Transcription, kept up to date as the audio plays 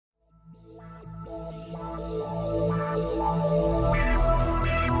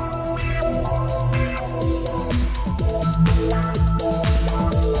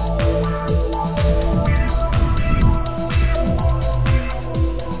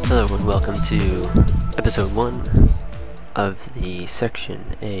welcome to episode 1 of the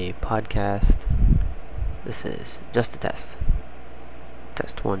Section A podcast. This is just a test.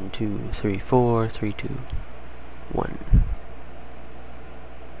 Test 1, 2, 3, 4, 3, 2, 1.